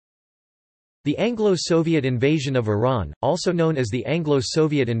The Anglo-Soviet invasion of Iran, also known as the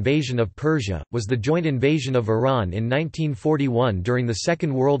Anglo-Soviet invasion of Persia, was the joint invasion of Iran in 1941 during the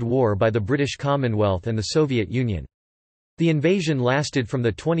Second World War by the British Commonwealth and the Soviet Union. The invasion lasted from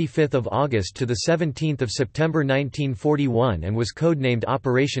 25 August to 17 September 1941 and was codenamed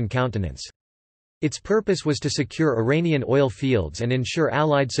Operation Countenance. Its purpose was to secure Iranian oil fields and ensure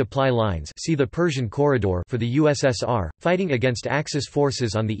Allied supply lines, see the Persian Corridor, for the USSR, fighting against Axis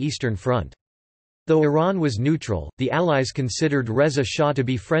forces on the Eastern Front. Though Iran was neutral, the Allies considered Reza Shah to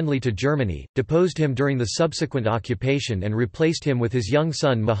be friendly to Germany, deposed him during the subsequent occupation and replaced him with his young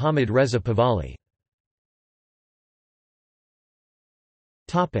son Mohammad Reza Pahlavi.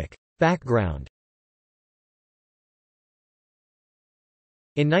 Background.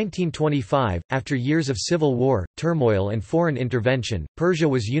 In 1925, after years of civil war, turmoil and foreign intervention, Persia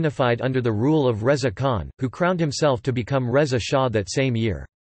was unified under the rule of Reza Khan, who crowned himself to become Reza Shah that same year.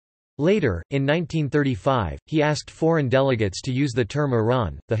 Later, in 1935, he asked foreign delegates to use the term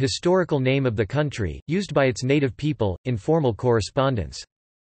Iran, the historical name of the country, used by its native people, in formal correspondence.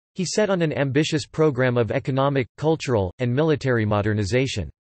 He set on an ambitious program of economic, cultural, and military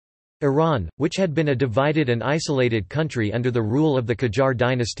modernization. Iran, which had been a divided and isolated country under the rule of the Qajar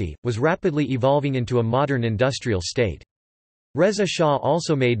dynasty, was rapidly evolving into a modern industrial state. Reza Shah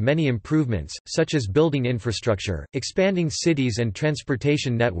also made many improvements, such as building infrastructure, expanding cities and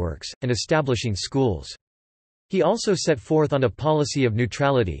transportation networks, and establishing schools. He also set forth on a policy of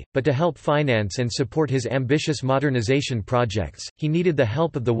neutrality, but to help finance and support his ambitious modernization projects, he needed the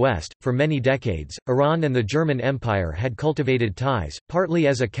help of the West. For many decades, Iran and the German Empire had cultivated ties, partly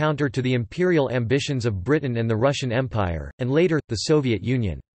as a counter to the imperial ambitions of Britain and the Russian Empire, and later, the Soviet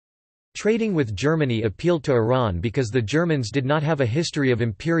Union. Trading with Germany appealed to Iran because the Germans did not have a history of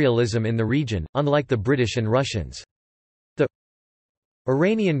imperialism in the region, unlike the British and Russians. The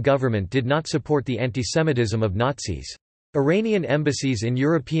Iranian government did not support the antisemitism of Nazis. Iranian embassies in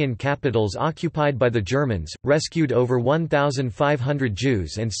European capitals occupied by the Germans, rescued over 1,500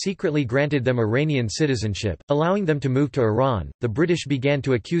 Jews and secretly granted them Iranian citizenship, allowing them to move to Iran. The British began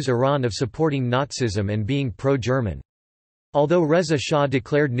to accuse Iran of supporting Nazism and being pro-German. Although Reza Shah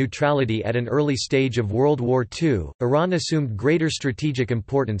declared neutrality at an early stage of World War II, Iran assumed greater strategic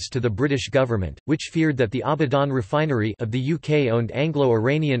importance to the British government, which feared that the Abadan refinery of the UK-owned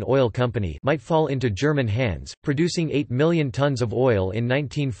Anglo-Iranian Oil Company might fall into German hands, producing 8 million tons of oil in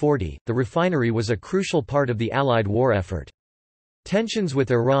 1940. The refinery was a crucial part of the Allied war effort. Tensions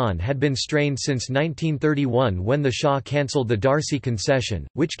with Iran had been strained since 1931 when the Shah cancelled the Darcy concession,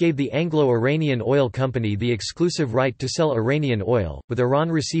 which gave the Anglo-Iranian Oil Company the exclusive right to sell Iranian oil, with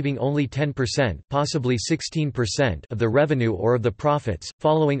Iran receiving only 10%, possibly 16% of the revenue or of the profits.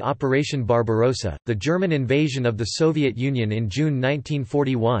 Following Operation Barbarossa, the German invasion of the Soviet Union in June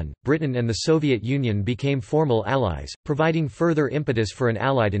 1941, Britain and the Soviet Union became formal allies, providing further impetus for an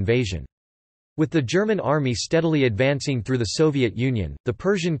Allied invasion. With the German army steadily advancing through the Soviet Union, the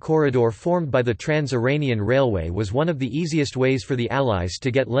Persian Corridor formed by the Trans-Iranian Railway was one of the easiest ways for the Allies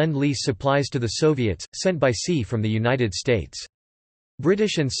to get Lend-Lease supplies to the Soviets, sent by sea from the United States.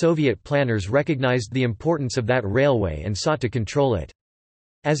 British and Soviet planners recognized the importance of that railway and sought to control it.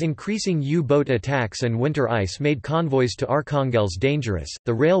 As increasing U-boat attacks and winter ice made convoys to Arkhangelsk dangerous,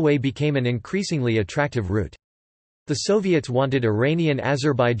 the railway became an increasingly attractive route. The Soviets wanted Iranian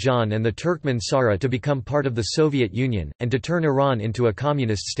Azerbaijan and the Turkmen Sahara to become part of the Soviet Union, and to turn Iran into a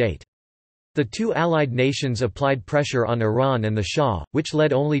communist state. The two Allied nations applied pressure on Iran and the Shah, which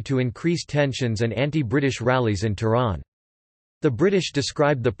led only to increased tensions and anti-British rallies in Tehran. The British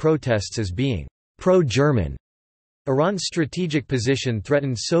described the protests as being pro-German. Iran's strategic position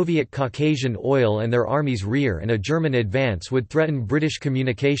threatened Soviet Caucasian oil and their army's rear, and a German advance would threaten British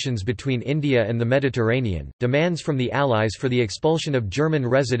communications between India and the Mediterranean. Demands from the Allies for the expulsion of German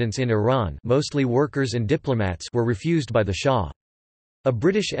residents in Iran, mostly workers and diplomats, were refused by the Shah. A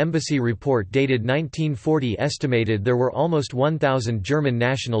British embassy report dated 1940 estimated there were almost 1,000 German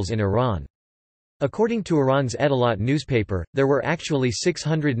nationals in Iran. According to Iran's Edelat newspaper, there were actually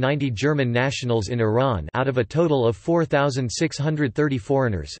 690 German nationals in Iran out of a total of 4,630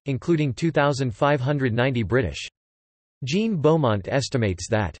 foreigners, including 2,590 British. Jean Beaumont estimates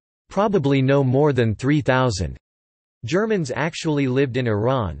that, "...probably no more than 3,000." Germans actually lived in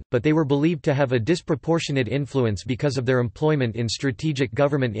Iran, but they were believed to have a disproportionate influence because of their employment in strategic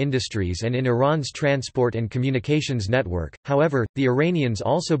government industries and in Iran's transport and communications network. However, the Iranians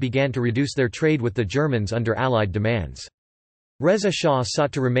also began to reduce their trade with the Germans under Allied demands. Reza Shah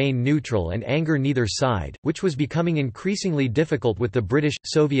sought to remain neutral and anger neither side, which was becoming increasingly difficult with the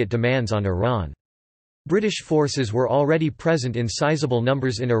British-Soviet demands on Iran. British forces were already present in sizable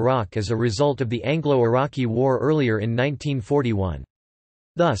numbers in Iraq as a result of the Anglo-Iraqi War earlier in 1941.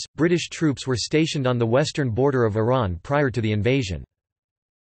 Thus, British troops were stationed on the western border of Iran prior to the invasion.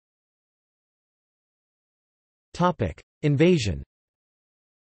 Invasion.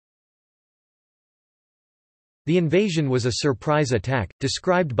 The invasion was a surprise attack,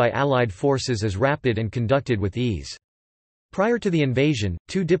 described by Allied forces as rapid and conducted with ease. Prior to the invasion,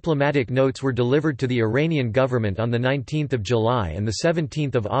 2 diplomatic notes were delivered to the Iranian government on 19 July and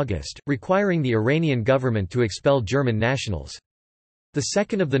 17 August, requiring the Iranian government to expel German nationals. The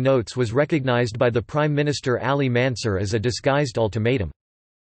second of the notes was recognized by the Prime Minister Ali Mansur as a disguised ultimatum.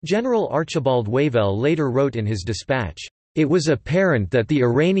 General Archibald Wavell later wrote in his dispatch, "It was apparent that the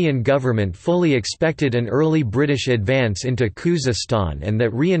Iranian government fully expected an early British advance into Khuzestan and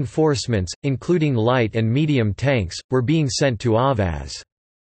that reinforcements, including light and medium tanks, were being sent to Ahvaz."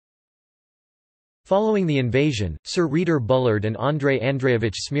 Following the invasion, Sir Reeder Bullard and Andrei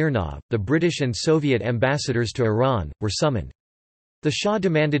Andreevich Smirnov, the British and Soviet ambassadors to Iran, were summoned. The Shah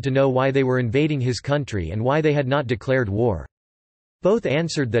demanded to know why they were invading his country and why they had not declared war. Both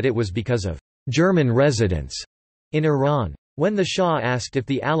answered that it was because of German residents in Iran. When the Shah asked if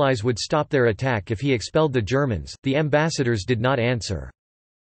the Allies would stop their attack if he expelled the Germans, the ambassadors did not answer.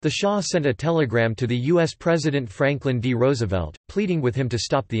 The Shah sent a telegram to the U.S. President Franklin D. Roosevelt, pleading with him to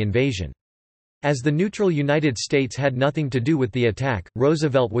stop the invasion. As the neutral United States had nothing to do with the attack,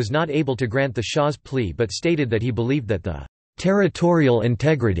 Roosevelt was not able to grant the Shah's plea but stated that he believed that the territorial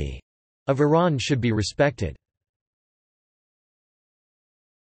integrity of Iran should be respected.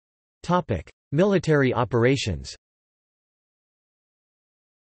 Military operations.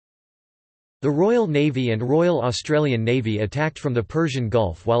 The Royal Navy and Royal Australian Navy attacked from the Persian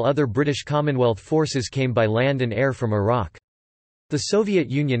Gulf while other British Commonwealth forces came by land and air from Iraq. The Soviet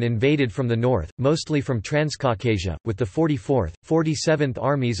Union invaded from the north, mostly from Transcaucasia, with the 44th, 47th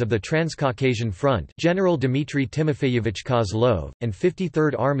Armies of the Transcaucasian Front General Dmitry Timofeyevich Kozlov, and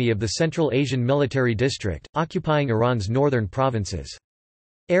 53rd Army of the Central Asian Military District, occupying Iran's northern provinces.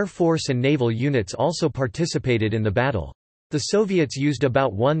 Air Force and naval units also participated in the battle. The Soviets used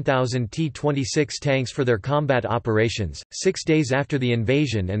about 1,000 T-26 tanks for their combat operations. 6 days after the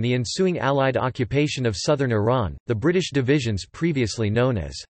invasion and the ensuing Allied occupation of southern Iran, the British divisions previously known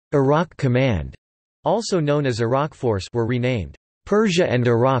as Iraq Command, also known as Iraq Force, were renamed Persia and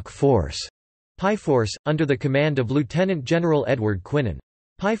Iraq Force, PI Force, under the command of Lieutenant General Edward Quinan.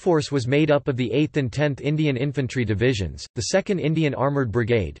 PI Force was made up of the 8th and 10th Indian Infantry Divisions, the 2nd Indian Armoured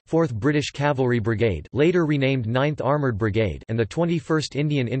Brigade, 4th British Cavalry Brigade later renamed 9th Armoured Brigade and the 21st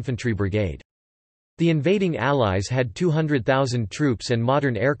Indian Infantry Brigade. The invading Allies had 200,000 troops and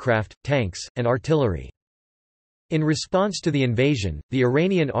modern aircraft, tanks, and artillery. In response to the invasion, the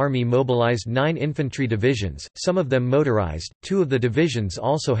Iranian army mobilized 9 infantry divisions, some of them motorized, 2 of the divisions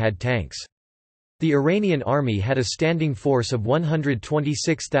also had tanks. The Iranian army had a standing force of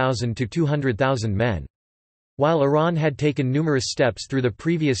 126,000 to 200,000 men. While Iran had taken numerous steps through the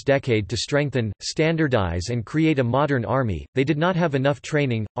previous decade to strengthen, standardize and create a modern army, they did not have enough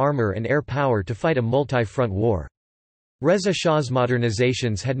training, armor and air power to fight a multi-front war. Reza Shah's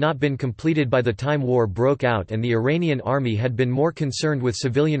modernizations had not been completed by the time war broke out and the Iranian army had been more concerned with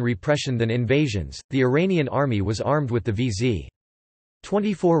civilian repression than invasions. The Iranian army was armed with the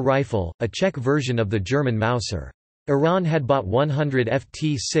VZ-24 rifle, a Czech version of the German Mauser. Iran had bought 100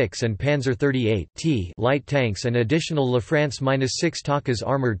 FT-6 and Panzer 38T light tanks and additional La France-6 Takas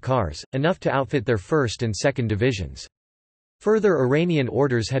armored cars, enough to outfit their 1st and 2nd divisions. Further Iranian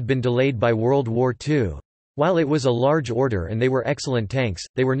orders had been delayed by World War II. While it was a large order and they were excellent tanks,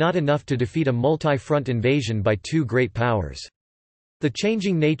 they were not enough to defeat a multi-front invasion by 2 great powers. The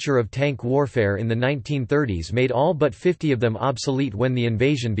changing nature of tank warfare in the 1930s made all but 50 of them obsolete when the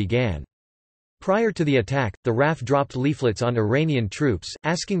invasion began. Prior to the attack, the RAF dropped leaflets on Iranian troops,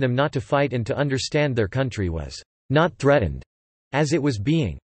 asking them not to fight and to understand their country was not threatened, as it was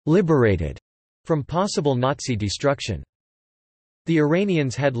being liberated from possible Nazi destruction. The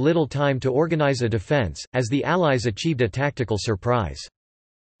Iranians had little time to organize a defense, as the Allies achieved a tactical surprise.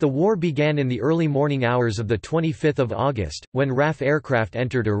 The war began in the early morning hours of 25 August, when RAF aircraft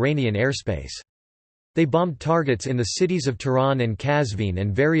entered Iranian airspace. They bombed targets in the cities of Tehran and Kazvin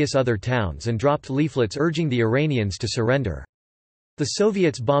and various other towns and dropped leaflets urging the Iranians to surrender. The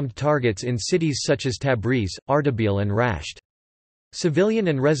Soviets bombed targets in cities such as Tabriz, Ardabil and Rasht. Civilian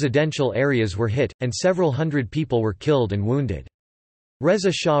and residential areas were hit, and several hundred people were killed and wounded.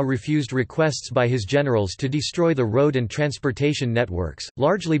 Reza Shah refused requests by his generals to destroy the road and transportation networks,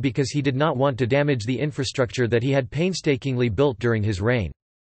 largely because he did not want to damage the infrastructure that he had painstakingly built during his reign.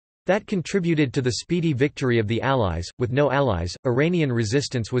 That contributed to the speedy victory of the Allies. With no allies, Iranian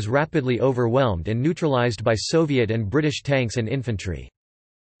resistance was rapidly overwhelmed and neutralized by Soviet and British tanks and infantry.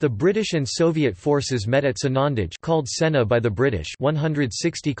 The British and Soviet forces met at Sanandaj, called Senna by the British,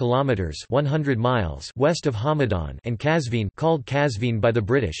 160 kilometers (100 miles) west of Hamadan, and Kazvin, called Kazvin by the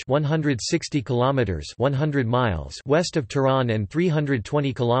British, 160 kilometers (100 miles) west of Tehran and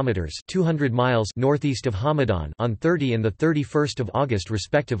 320 kilometers (200 miles) northeast of Hamadan, on 30 and the 31st of August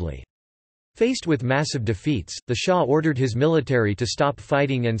respectively. Faced with massive defeats, the Shah ordered his military to stop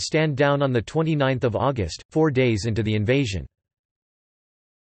fighting and stand down on the 29th of August, 4 days into the invasion.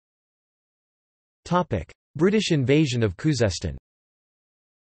 British invasion of Khuzestan.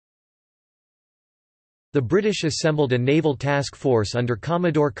 The British assembled a naval task force under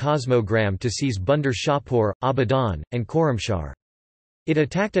Commodore Cosmo Graham to seize Bandar Shahpur, Abadan, and Khorramshahr. It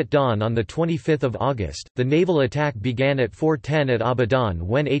attacked at dawn on 25 August. The naval attack began at 4:10 at Abadan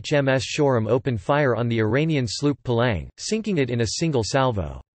when HMS Shoreham opened fire on the Iranian sloop Palang, sinking it in a single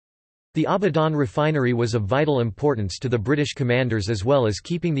salvo. The Abadan refinery was of vital importance to the British commanders as well as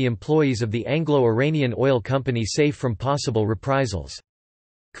keeping the employees of the Anglo-Iranian Oil Company safe from possible reprisals.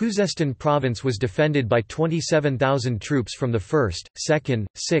 Khuzestan province was defended by 27,000 troops from the 1st, 2nd,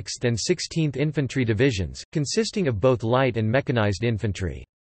 6th and 16th Infantry Divisions, consisting of both light and mechanized infantry.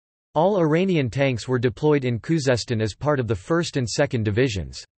 All Iranian tanks were deployed in Khuzestan as part of the 1st and 2nd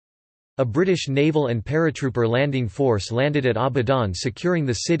Divisions. A British naval and paratrooper landing force landed at Abadan securing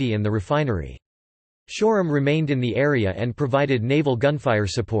the city and the refinery. Shoreham remained in the area and provided naval gunfire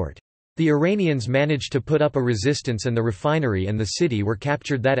support. The Iranians managed to put up a resistance and the refinery and the city were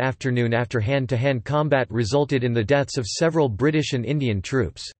captured that afternoon after hand-to-hand combat resulted in the deaths of several British and Indian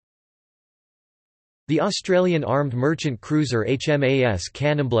troops. The Australian armed merchant cruiser HMAS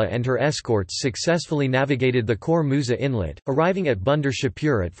Cannonball and her escorts successfully navigated the Khor Musa Inlet, arriving at Bandar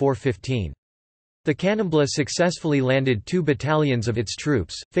Shapur at 4:15. The Cannonball successfully landed 2 battalions of its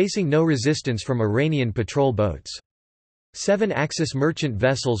troops, facing no resistance from Iranian patrol boats. 7 Axis merchant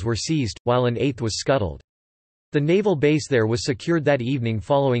vessels were seized, while an 8th was scuttled. The naval base there was secured that evening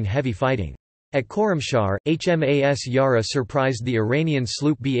following heavy fighting. At Khorramshahr, HMAS Yara surprised the Iranian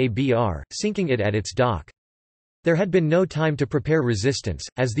sloop Babr, sinking it at its dock. There had been no time to prepare resistance,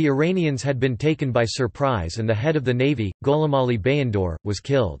 as the Iranians had been taken by surprise and the head of the navy, Gholamali Bayandor, was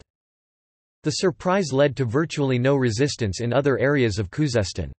killed. The surprise led to virtually no resistance in other areas of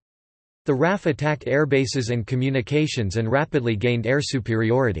Khuzestan. The RAF attacked airbases and communications and rapidly gained air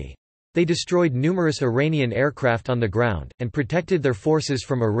superiority. They destroyed numerous Iranian aircraft on the ground, and protected their forces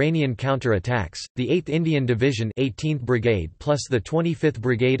from Iranian counter-attacks. The 8th Indian Division 18th Brigade plus the 25th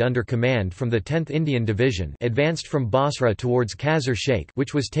Brigade under command from the 10th Indian Division advanced from Basra towards Khazar Sheikh,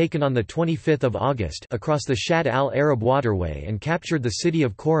 which was taken on 25 August across the Shatt al-Arab waterway and captured the city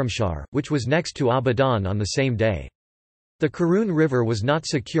of Khorramshahr, which was next to Abadan on the same day. The Karun River was not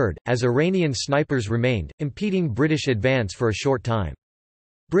secured, as Iranian snipers remained, impeding British advance for a short time.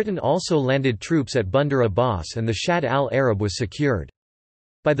 Britain also landed troops at Bandar Abbas and the Shatt al-Arab was secured.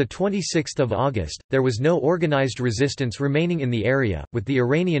 By 26 August, there was no organized resistance remaining in the area, with the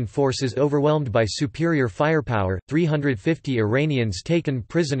Iranian forces overwhelmed by superior firepower, 350 Iranians taken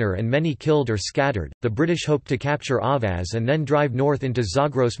prisoner and many killed or scattered. The British hoped to capture Avaz and then drive north into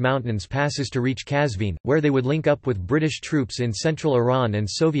Zagros Mountains passes to reach Kazvin, where they would link up with British troops in central Iran and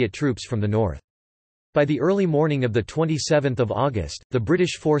Soviet troops from the north. By the early morning of 27 August, the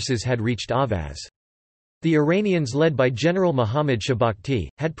British forces had reached Avaz. The Iranians led by General Muhammad Shabakti,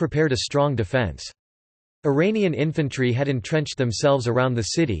 had prepared a strong defense. Iranian infantry had entrenched themselves around the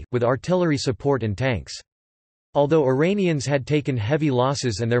city, with artillery support and tanks. Although Iranians had taken heavy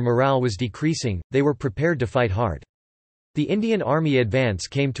losses and their morale was decreasing, they were prepared to fight hard. The Indian Army advance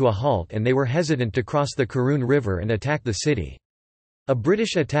came to a halt and they were hesitant to cross the Karun River and attack the city. A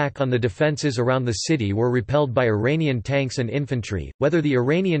British attack on the defences around the city were repelled by Iranian tanks and infantry. Whether the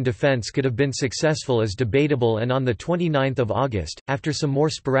Iranian defence could have been successful is debatable, and on 29 August, after some more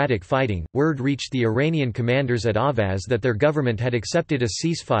sporadic fighting, word reached the Iranian commanders at Avaz that their government had accepted a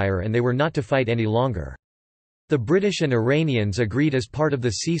ceasefire and they were not to fight any longer. The British and Iranians agreed as part of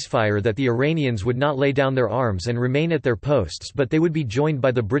the ceasefire that the Iranians would not lay down their arms and remain at their posts, but they would be joined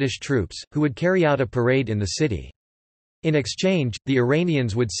by the British troops, who would carry out a parade in the city. In exchange, the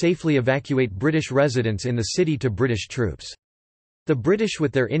Iranians would safely evacuate British residents in the city to British troops. The British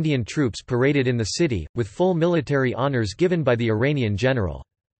with their Indian troops paraded in the city, with full military honours given by the Iranian general.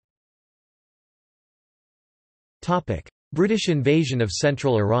 British invasion of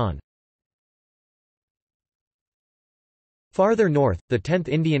central Iran. Farther north, the 10th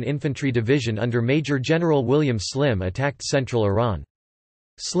Indian Infantry Division under Major General William Slim attacked central Iran.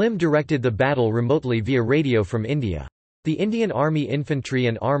 Slim directed the battle remotely via radio from India. The Indian Army infantry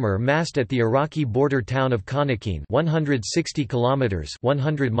and armour massed at the Iraqi border town of Khanaqin 160 kilometers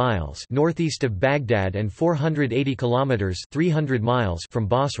 100 miles northeast of Baghdad and 480 kilometers 300 miles from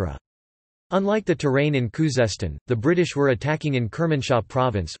Basra. Unlike the terrain in Khuzestan, the British were attacking in Kermanshah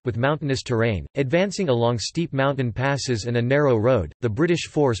province, with mountainous terrain, advancing along steep mountain passes and a narrow road. The British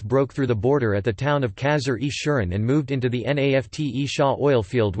force broke through the border at the town of Khazar-e-Shuran and moved into the Nafte Shah oil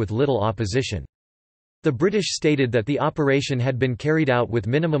field with little opposition. The British stated that the operation had been carried out with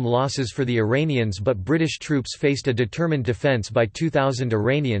minimum losses for the Iranians, but British troops faced a determined defence by 2,000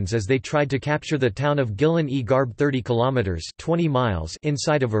 Iranians as they tried to capture the town of Gilan-e-Garb 30 kilometres 20 miles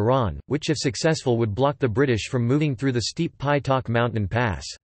inside of Iran, which if successful would block the British from moving through the steep Pai-Tak mountain pass.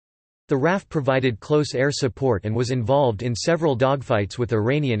 The RAF provided close air support and was involved in several dogfights with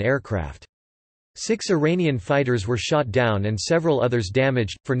Iranian aircraft. 6 Iranian fighters were shot down and several others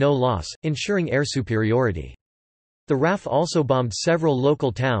damaged, for no loss, ensuring air superiority. The RAF also bombed several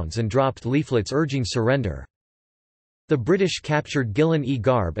local towns and dropped leaflets urging surrender. The British captured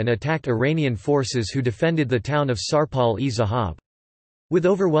Gilan-e-Garb and attacked Iranian forces who defended the town of Sarpal-e-Zahab. With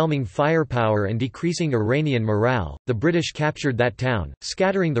overwhelming firepower and decreasing Iranian morale, the British captured that town,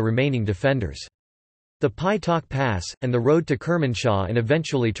 scattering the remaining defenders. The Pai-Tak Pass, and the road to Kermanshah and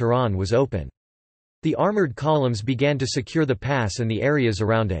eventually Tehran was open. The armoured columns began to secure the pass and the areas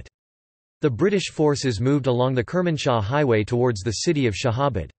around it. The British forces moved along the Kermanshah highway towards the city of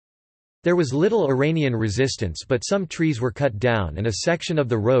Shahabad. There was little Iranian resistance, but some trees were cut down and a section of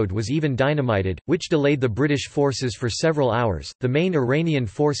the road was even dynamited, which delayed the British forces for several hours. The main Iranian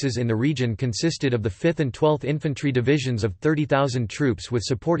forces in the region consisted of the 5th and 12th Infantry Divisions of 30,000 troops with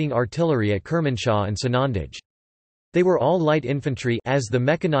supporting artillery at Kermanshah and Sanandaj. They were all light infantry, as the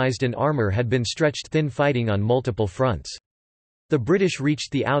mechanized and armour had been stretched thin, fighting on multiple fronts. The British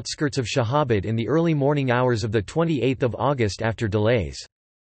reached the outskirts of Shahabad in the early morning hours of 28 August after delays.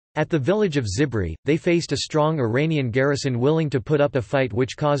 At the village of Zibri, they faced a strong Iranian garrison willing to put up a fight,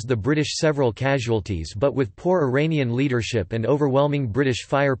 which caused the British several casualties, but with poor Iranian leadership and overwhelming British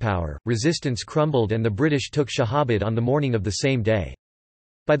firepower, resistance crumbled and the British took Shahabad on the morning of the same day.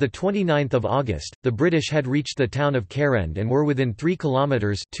 By 29 August, the British had reached the town of Karend and were within 3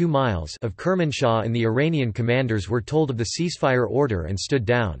 kilometres 2 miles of Kermanshah, and the Iranian commanders were told of the ceasefire order and stood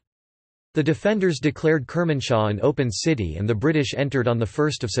down. The defenders declared Kermanshah an open city and the British entered on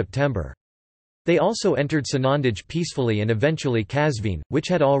 1 September. They also entered Sanandaj peacefully and eventually Kazvin, which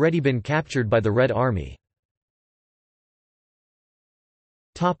had already been captured by the Red Army.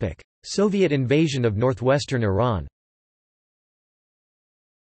 Soviet invasion of northwestern Iran.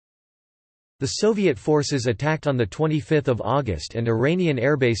 The Soviet forces attacked on 25 August and Iranian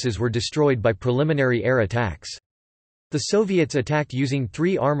airbases were destroyed by preliminary air attacks. The Soviets attacked using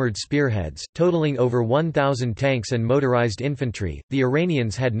 3 armoured spearheads, totaling over 1,000 tanks and motorized infantry. The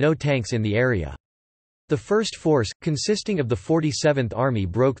Iranians had no tanks in the area. The first force, consisting of the 47th Army,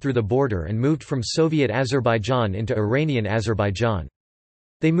 broke through the border and moved from Soviet Azerbaijan into Iranian Azerbaijan.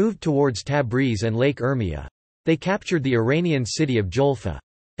 They moved towards Tabriz and Lake Urmia. They captured the Iranian city of Jolfa.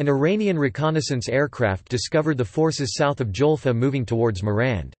 An Iranian reconnaissance aircraft discovered the forces south of Jolfa moving towards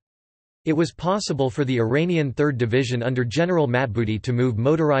Marand. It was possible for the Iranian 3rd Division under General Matbudi to move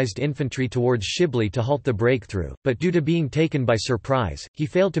motorized infantry towards Shibli to halt the breakthrough, but due to being taken by surprise, he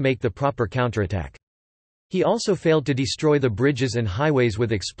failed to make the proper counterattack. He also failed to destroy the bridges and highways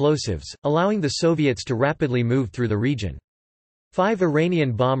with explosives, allowing the Soviets to rapidly move through the region. 5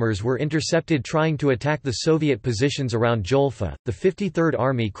 Iranian bombers were intercepted trying to attack the Soviet positions around Jolfa. The 53rd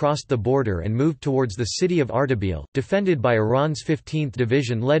Army crossed the border and moved towards the city of Ardabil, defended by Iran's 15th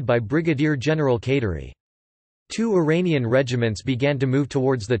Division led by Brigadier General Qaderi. 2 Iranian regiments began to move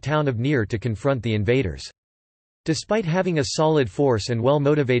towards the town of Nir to confront the invaders. Despite having a solid force and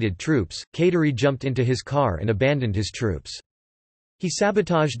well-motivated troops, Qaderi jumped into his car and abandoned his troops. He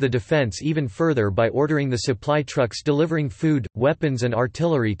sabotaged the defense even further by ordering the supply trucks delivering food, weapons and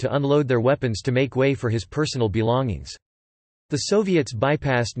artillery to unload their weapons to make way for his personal belongings. The Soviets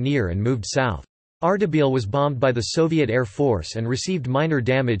bypassed Nir and moved south. Ardabil was bombed by the Soviet Air Force and received minor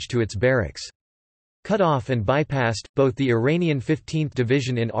damage to its barracks. Cut off and bypassed, both the Iranian 15th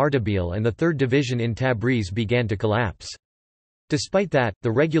Division in Ardabil and the 3rd Division in Tabriz began to collapse. Despite that,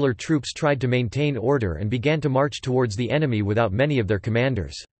 the regular troops tried to maintain order and began to march towards the enemy without many of their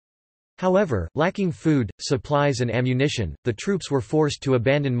commanders. However, lacking food, supplies and ammunition, the troops were forced to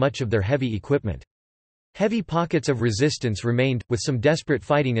abandon much of their heavy equipment. Heavy pockets of resistance remained, with some desperate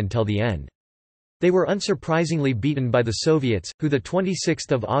fighting until the end. They were unsurprisingly beaten by the Soviets, who 26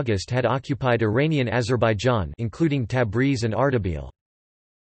 August had occupied Iranian Azerbaijan, including Tabriz and Ardabil.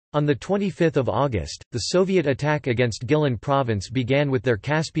 On 25 August, the Soviet attack against Gilan province began with their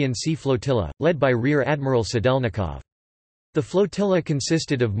Caspian Sea flotilla, led by Rear Admiral Sadelnikov. The flotilla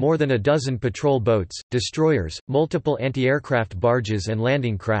consisted of more than a dozen patrol boats, destroyers, multiple anti-aircraft barges and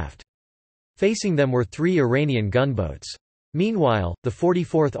landing craft. Facing them were 3 Iranian gunboats. Meanwhile, the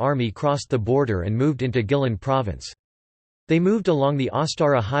 44th Army crossed the border and moved into Gilan province. They moved along the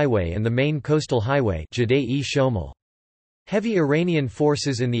Astara Highway and the main coastal highway Jadei-e-Shomel. Heavy Iranian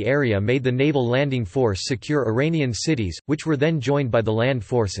forces in the area made the naval landing force secure Iranian cities, which were then joined by the land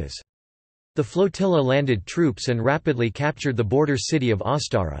forces. The flotilla landed troops and rapidly captured the border city of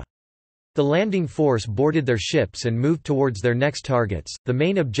Astara. The landing force boarded their ships and moved towards their next targets. The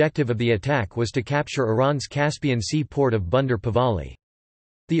main objective of the attack was to capture Iran's Caspian Sea port of Bandar Pahlavi.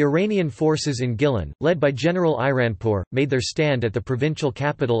 The Iranian forces in Gilan, led by General Iranpour, made their stand at the provincial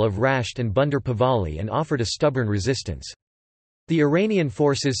capital of Rasht and Bandar Pahlavi and offered a stubborn resistance. The Iranian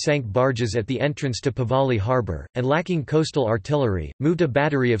forces sank barges at the entrance to Pahlavi harbour, and lacking coastal artillery, moved a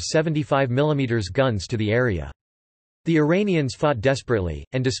battery of 75 mm guns to the area. The Iranians fought desperately,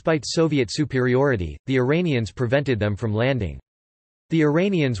 and despite Soviet superiority, the Iranians prevented them from landing. The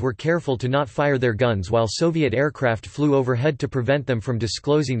Iranians were careful to not fire their guns while Soviet aircraft flew overhead to prevent them from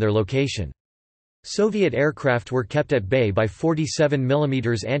disclosing their location. Soviet aircraft were kept at bay by 47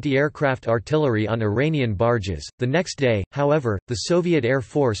 mm anti-aircraft artillery on Iranian barges. The next day, however, the Soviet Air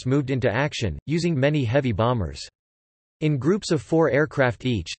Force moved into action, using many heavy bombers. In groups of 4 aircraft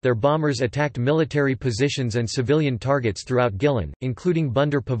each, their bombers attacked military positions and civilian targets throughout Gilan, including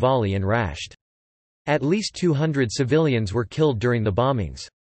Bandar Pahlavi and Rasht. At least 200 civilians were killed during the bombings.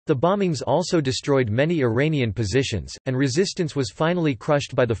 The bombings also destroyed many Iranian positions, and resistance was finally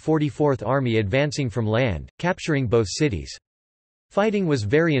crushed by the 44th Army advancing from land, capturing both cities. Fighting was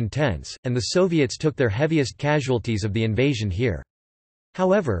very intense, and the Soviets took their heaviest casualties of the invasion here.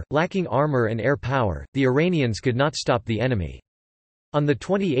 However, lacking armor and air power, the Iranians could not stop the enemy. On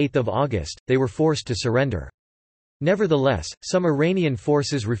 28 August, they were forced to surrender. Nevertheless, some Iranian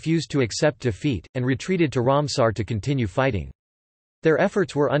forces refused to accept defeat, and retreated to Ramsar to continue fighting. Their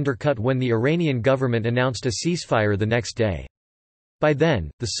efforts were undercut when the Iranian government announced a ceasefire the next day. By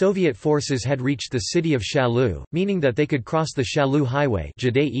then, the Soviet forces had reached the city of Shalu, meaning that they could cross the Shalu Highway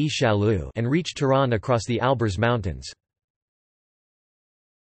and reach Tehran across the Alborz Mountains.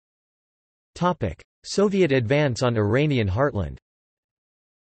 Soviet advance on Iranian heartland.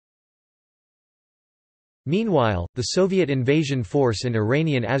 Meanwhile, the Soviet invasion force in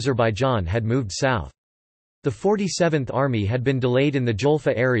Iranian Azerbaijan had moved south. The 47th Army had been delayed in the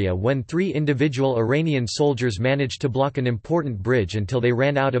Jolfa area when 3 individual Iranian soldiers managed to block an important bridge until they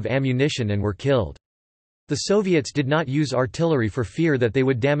ran out of ammunition and were killed. The Soviets did not use artillery for fear that they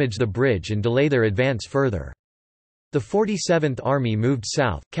would damage the bridge and delay their advance further. The 47th Army moved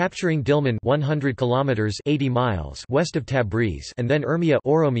south, capturing Dilmun 100 kilometers 80 miles west of Tabriz and then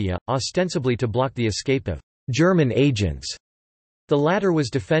Urmia, ostensibly to block the escape of German agents. The latter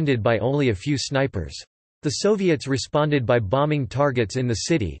was defended by only a few snipers. The Soviets responded by bombing targets in the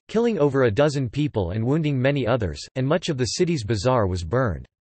city, killing over a dozen people and wounding many others, and much of the city's bazaar was burned.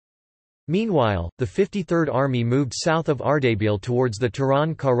 Meanwhile, the 53rd Army moved south of Ardabil towards the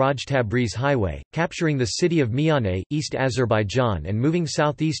Tehran-Karaj-Tabriz highway, capturing the city of Mianeh, East Azerbaijan and moving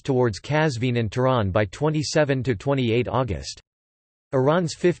southeast towards Kazvin and Tehran by 27–28 August.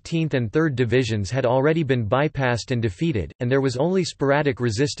 Iran's 15th and 3rd Divisions had already been bypassed and defeated, and there was only sporadic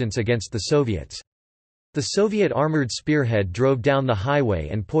resistance against the Soviets. The Soviet armored spearhead drove down the highway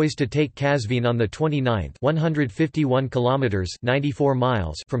and poised to take Kazvin on the 29th, 151 kilometers (94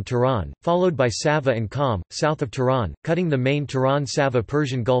 miles) from Tehran, followed by Sava and Qom, south of Tehran, cutting the main Tehran-Sava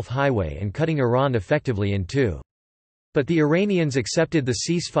Persian Gulf highway and cutting Iran effectively in two. But the Iranians accepted the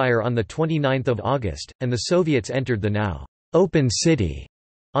ceasefire on the 29th of August, and the Soviets entered the now open city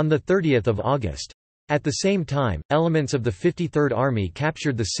on the 30th of August. At the same time, elements of the 53rd Army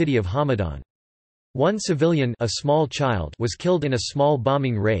captured the city of Hamadan. One civilian, a small child, was killed in a small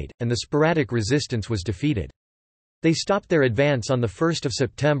bombing raid, and the sporadic resistance was defeated. They stopped their advance on 1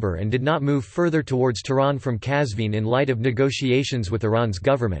 September and did not move further towards Tehran from Kazvin in light of negotiations with Iran's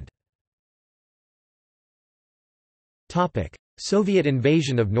government. Soviet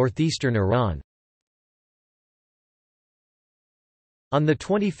invasion of northeastern Iran. On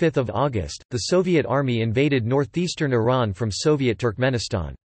 25 August, the Soviet army invaded northeastern Iran from Soviet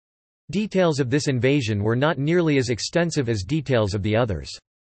Turkmenistan. Details of this invasion were not nearly as extensive as details of the others.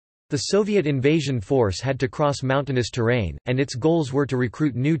 The Soviet invasion force had to cross mountainous terrain, and its goals were to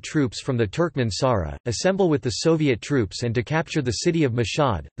recruit new troops from the Turkmen Sahra, assemble with the Soviet troops and to capture the city of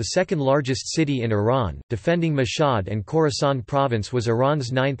Mashhad, the second largest city in Iran. Defending Mashhad and Khorasan province was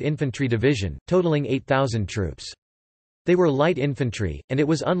Iran's 9th Infantry Division, totaling 8,000 troops. They were light infantry, and it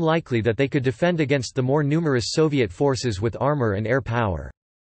was unlikely that they could defend against the more numerous Soviet forces with armor and air power.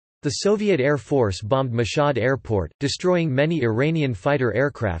 The Soviet Air Force bombed Mashhad airport, destroying many Iranian fighter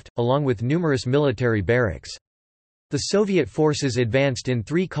aircraft, along with numerous military barracks. The Soviet forces advanced in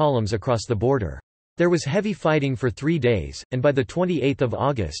 3 columns across the border. There was heavy fighting for 3 days, and by 28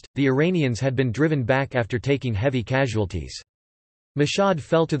 August, the Iranians had been driven back after taking heavy casualties. Mashhad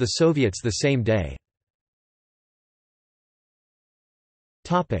fell to the Soviets the same day.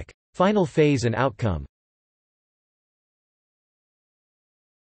 Final phase and outcome.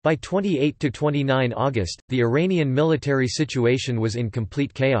 By 28–29 August, the Iranian military situation was in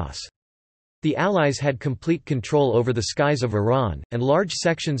complete chaos. The Allies had complete control over the skies of Iran, and large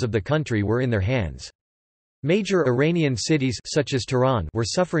sections of the country were in their hands. Major Iranian cities such as Tehran were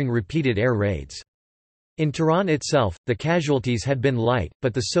suffering repeated air raids. In Tehran itself, the casualties had been light,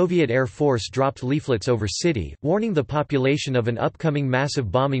 but the Soviet Air Force dropped leaflets over city, warning the population of an upcoming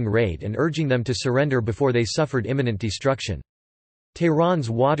massive bombing raid and urging them to surrender before they suffered imminent destruction. Tehran's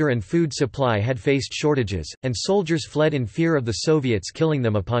water and food supply had faced shortages, and soldiers fled in fear of the Soviets killing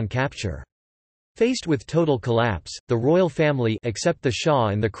them upon capture. Faced with total collapse, the royal family except the Shah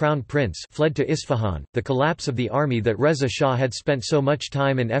and the Crown Prince fled to Isfahan. The collapse of the army that Reza Shah had spent so much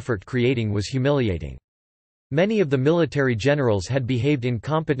time and effort creating was humiliating. Many of the military generals had behaved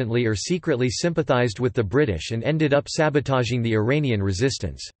incompetently or secretly sympathized with the British and ended up sabotaging the Iranian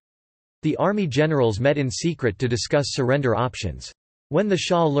resistance. The army generals met in secret to discuss surrender options. When the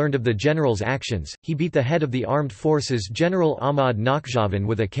Shah learned of the generals' actions, he beat the head of the armed forces General Ahmad Nakhjavan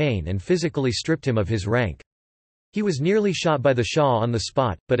with a cane and physically stripped him of his rank. He was nearly shot by the Shah on the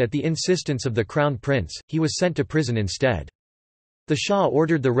spot, but at the insistence of the Crown Prince, he was sent to prison instead. The Shah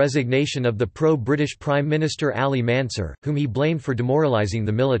ordered the resignation of the pro-British Prime Minister Ali Mansur, whom he blamed for demoralizing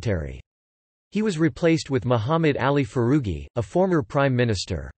the military. He was replaced with Muhammad Ali Foroughi, a former prime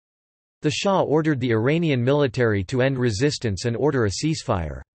minister. The Shah ordered the Iranian military to end resistance and order a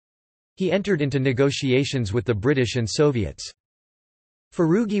ceasefire. He entered into negotiations with the British and Soviets.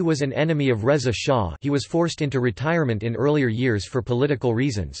 Foroughi was an enemy of Reza Shah. He was forced into retirement in earlier years for political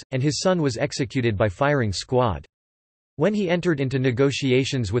reasons, and his son was executed by firing squad. When he entered into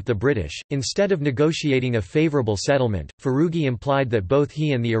negotiations with the British, instead of negotiating a favourable settlement, Foroughi implied that both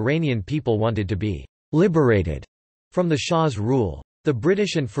he and the Iranian people wanted to be liberated from the Shah's rule. The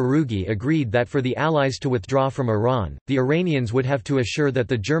British and Foroughi agreed that for the Allies to withdraw from Iran, the Iranians would have to assure that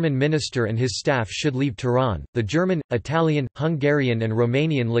the German minister and his staff should leave Tehran, the German, Italian, Hungarian and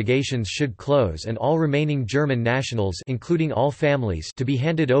Romanian legations should close and all remaining German nationals including all families to be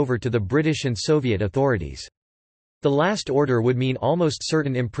handed over to the British and Soviet authorities. The last order would mean almost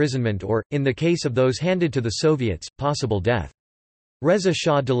certain imprisonment or, in the case of those handed to the Soviets, possible death. Reza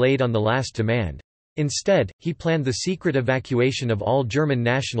Shah delayed on the last demand. Instead, he planned the secret evacuation of all German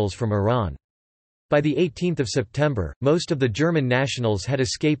nationals from Iran. By 18 September, most of the German nationals had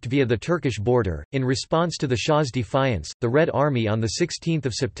escaped via the Turkish border. In response to the Shah's defiance, the Red Army on 16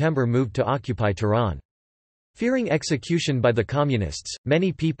 September moved to occupy Tehran. Fearing execution by the Communists,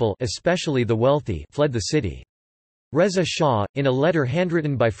 many people, especially the wealthy, fled the city. Reza Shah, in a letter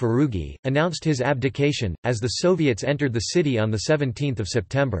handwritten by Foroughi, announced his abdication, as the Soviets entered the city on 17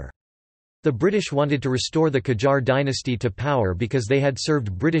 September. The British wanted to restore the Qajar dynasty to power because they had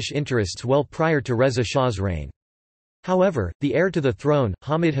served British interests well prior to Reza Shah's reign. However, the heir to the throne,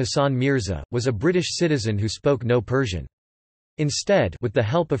 Hamid Hassan Mirza, was a British citizen who spoke no Persian. Instead, with the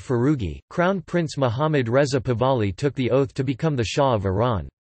help of Foroughi, Crown Prince Mohammad Reza Pahlavi took the oath to become the Shah of Iran.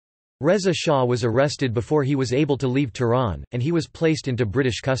 Reza Shah was arrested before he was able to leave Tehran, and he was placed into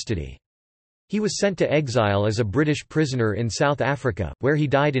British custody. He was sent to exile as a British prisoner in South Africa, where he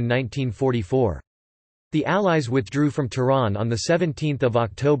died in 1944. The Allies withdrew from Tehran on 17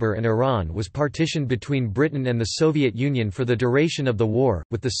 October and Iran was partitioned between Britain and the Soviet Union for the duration of the war,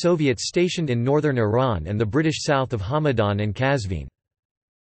 with the Soviets stationed in northern Iran and the British south of Hamadan and Qazvin.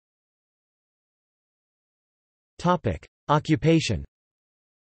 Occupation.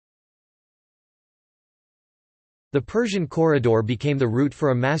 The Persian Corridor became the route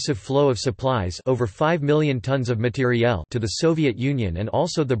for a massive flow of supplies, over 5 million tons of materiel, to the Soviet Union and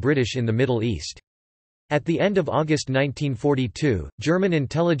also the British in the Middle East. At the end of August 1942, German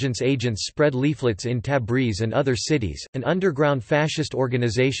intelligence agents spread leaflets in Tabriz and other cities. An underground fascist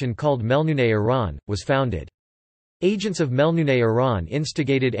organization called Melnune Iran was founded. Agents of Melnuneh Iran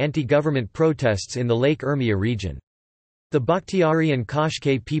instigated anti-government protests in the Lake Urmia region. The Bakhtiari and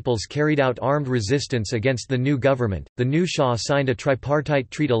Kashkai peoples carried out armed resistance against the new government. The new Shah signed a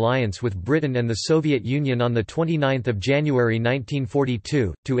tripartite treaty alliance with Britain and the Soviet Union on 29 January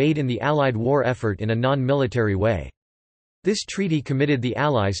 1942, to aid in the Allied war effort in a non-military way. This treaty committed the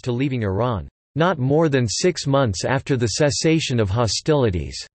Allies to leaving Iran, not more than 6 months after the cessation of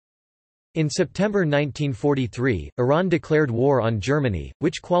hostilities. In September 1943, Iran declared war on Germany,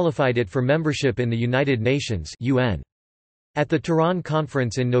 which qualified it for membership in the United Nations (UN). At the Tehran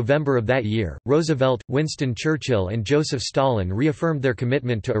Conference in November of that year, Roosevelt, Winston Churchill and Joseph Stalin reaffirmed their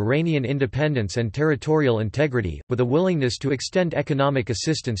commitment to Iranian independence and territorial integrity, with a willingness to extend economic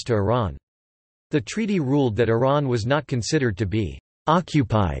assistance to Iran. The treaty ruled that Iran was not considered to be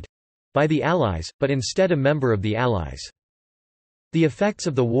 «occupied» by the Allies, but instead a member of the Allies. The effects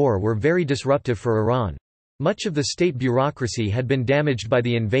of the war were very disruptive for Iran. Much of the state bureaucracy had been damaged by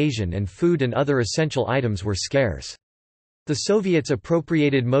the invasion and food and other essential items were scarce. The Soviets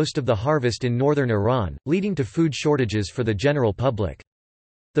appropriated most of the harvest in northern Iran, leading to food shortages for the general public.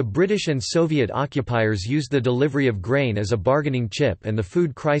 The British and Soviet occupiers used the delivery of grain as a bargaining chip, and the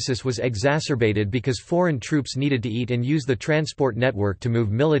food crisis was exacerbated because foreign troops needed to eat and use the transport network to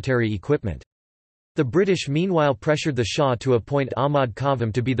move military equipment. The British meanwhile pressured the Shah to appoint Ahmad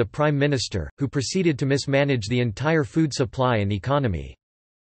Qavam to be the Prime Minister, who proceeded to mismanage the entire food supply and economy.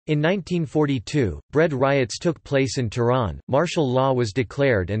 In 1942, bread riots took place in Tehran, martial law was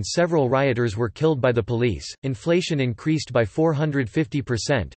declared and several rioters were killed by the police. Inflation increased by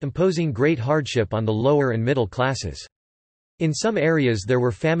 450%, imposing great hardship on the lower and middle classes. In some areas there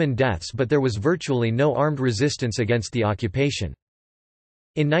were famine deaths, but there was virtually no armed resistance against the occupation.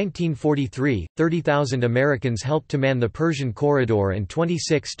 In 1943, 30,000 Americans helped to man the Persian Corridor, and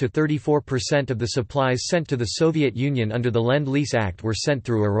 26 to 34% of the supplies sent to the Soviet Union under the Lend-Lease Act were sent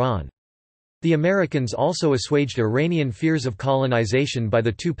through Iran. The Americans also assuaged Iranian fears of colonization by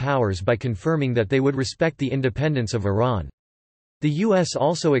the two powers by confirming that they would respect the independence of Iran. The U.S.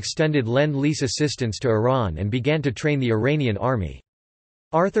 also extended Lend-Lease assistance to Iran and began to train the Iranian army.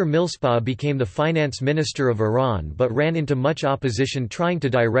 Arthur Millspaugh became the finance minister of Iran but ran into much opposition trying to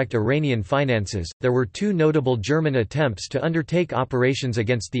direct Iranian finances. There were two notable German attempts to undertake operations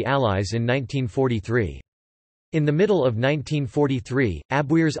against the Allies in 1943. In the middle of 1943,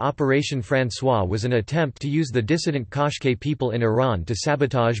 Abwehr's Operation François was an attempt to use the dissident Kashkai people in Iran to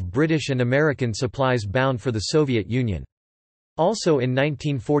sabotage British and American supplies bound for the Soviet Union. Also in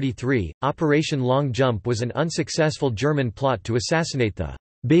 1943, Operation Long Jump was an unsuccessful German plot to assassinate the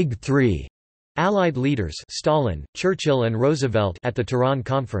Big Three Allied leaders Stalin, Churchill and Roosevelt at the Tehran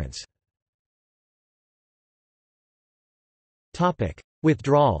Conference.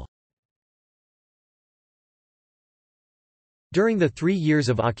 Withdrawal. During the 3 years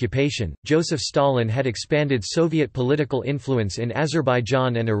of occupation, Joseph Stalin had expanded Soviet political influence in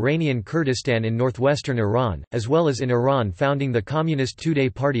Azerbaijan and Iranian Kurdistan in northwestern Iran, as well as in Iran, founding the Communist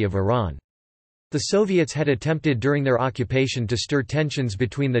Tudeh Party of Iran. The Soviets had attempted during their occupation to stir tensions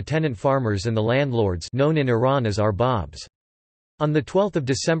between the tenant farmers and the landlords, known in Iran as arbabs. On 12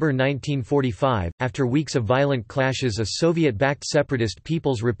 December 1945, after weeks of violent clashes, a Soviet-backed separatist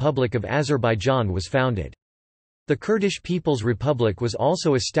People's Republic of Azerbaijan was founded. The Kurdish People's Republic was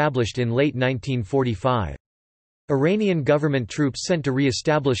also established in late 1945. Iranian government troops sent to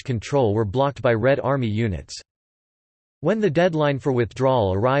re-establish control were blocked by Red Army units. When the deadline for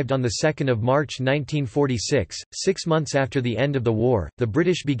withdrawal arrived on 2 March 1946, 6 months after the end of the war, the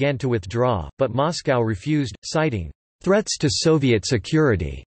British began to withdraw, but Moscow refused, citing threats to Soviet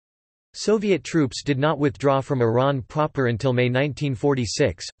security. Soviet troops did not withdraw from Iran proper until May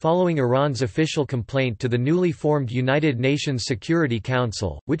 1946, following Iran's official complaint to the newly formed United Nations Security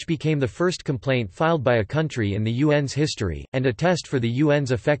Council, which became the first complaint filed by a country in the UN's history, and a test for the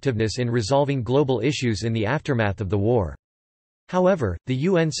UN's effectiveness in resolving global issues in the aftermath of the war. However, the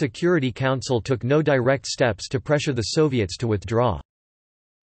UN Security Council took no direct steps to pressure the Soviets to withdraw.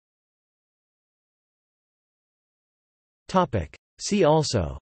 See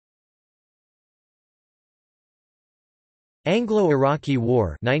also: Anglo-Iraqi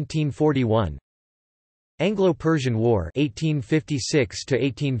War 1941, Anglo-Persian War 1856 to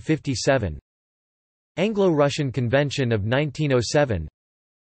 1857, Anglo-Russian Convention of 1907,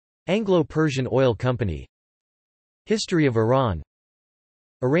 Anglo-Persian Oil Company, History of Iran,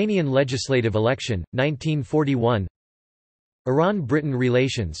 Iranian legislative election 1941, Iran-Britain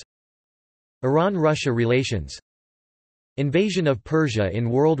relations, Iran-Russia relations, Invasion of Persia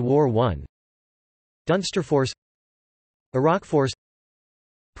in World War I, Dunsterforce, Iraq Force,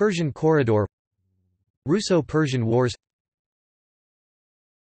 Persian Corridor, Russo-Persian Wars.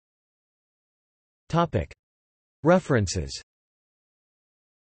 References.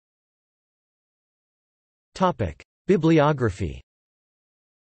 Bibliography.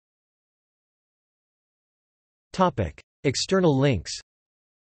 External links.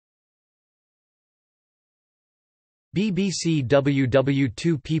 BBC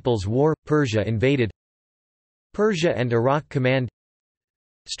WW2 People's War – Persia invaded. Persia and Iraq Command.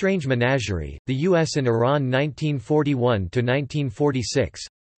 Strange Menagerie, the U.S. and Iran 1941–1946.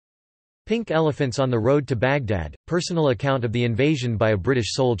 Pink Elephants on the Road to Baghdad, personal account of the invasion by a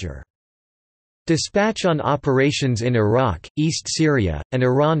British soldier. Dispatch on operations in Iraq, East Syria, and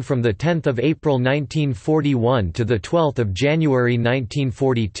Iran from 10 April 1941 to 12 January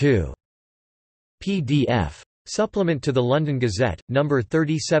 1942. PDF. Supplement to the London Gazette, No.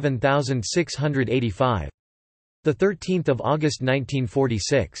 37685. 13 August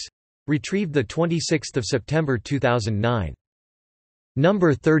 1946. Retrieved 26 September 2009. No.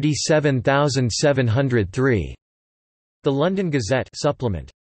 37703. The London Gazette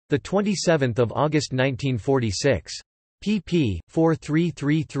supplement. 27 August 1946. pp.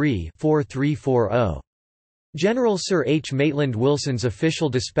 4333–4340. General Sir H. Maitland Wilson's official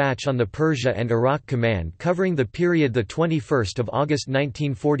dispatch on the Persia and Iraq Command covering the period 21 August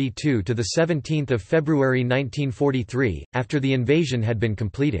 1942 to 17 February 1943, after the invasion had been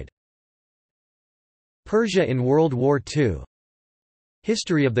completed. Persia in World War II.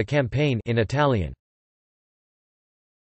 History of the campaign in Italian.